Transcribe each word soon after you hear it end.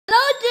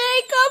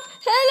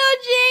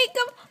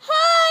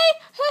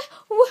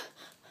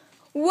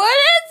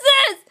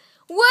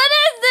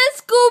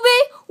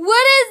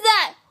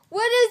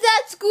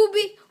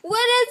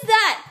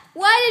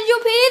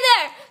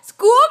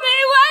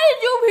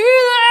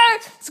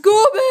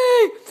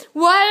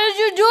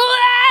you do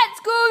that,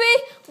 Scooby?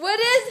 What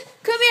is...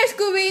 Come here,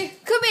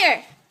 Scooby. Come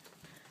here.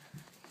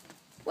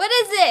 What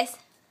is this?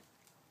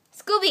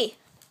 Scooby.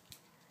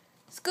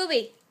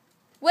 Scooby.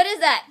 What is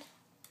that?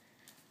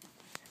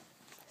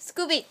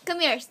 Scooby, come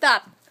here.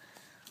 Stop.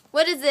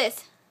 What is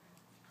this?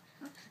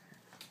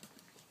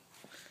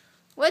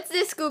 What's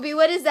this, Scooby?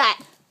 What is that?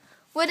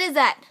 What is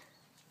that?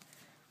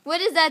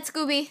 What is that,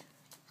 Scooby?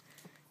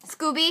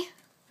 Scooby?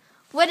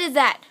 What is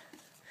that?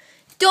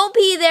 Don't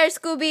pee there,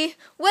 Scooby.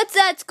 What's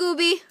that,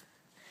 Scooby?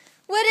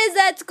 What is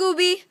that,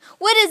 Scooby?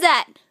 What is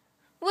that?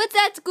 What's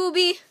that,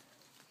 Scooby?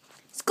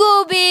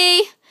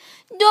 Scooby!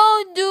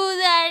 Don't do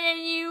that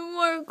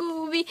anymore,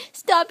 Scooby.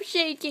 Stop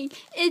shaking.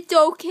 It's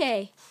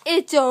okay.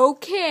 It's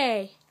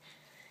okay.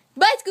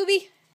 Bye, Scooby.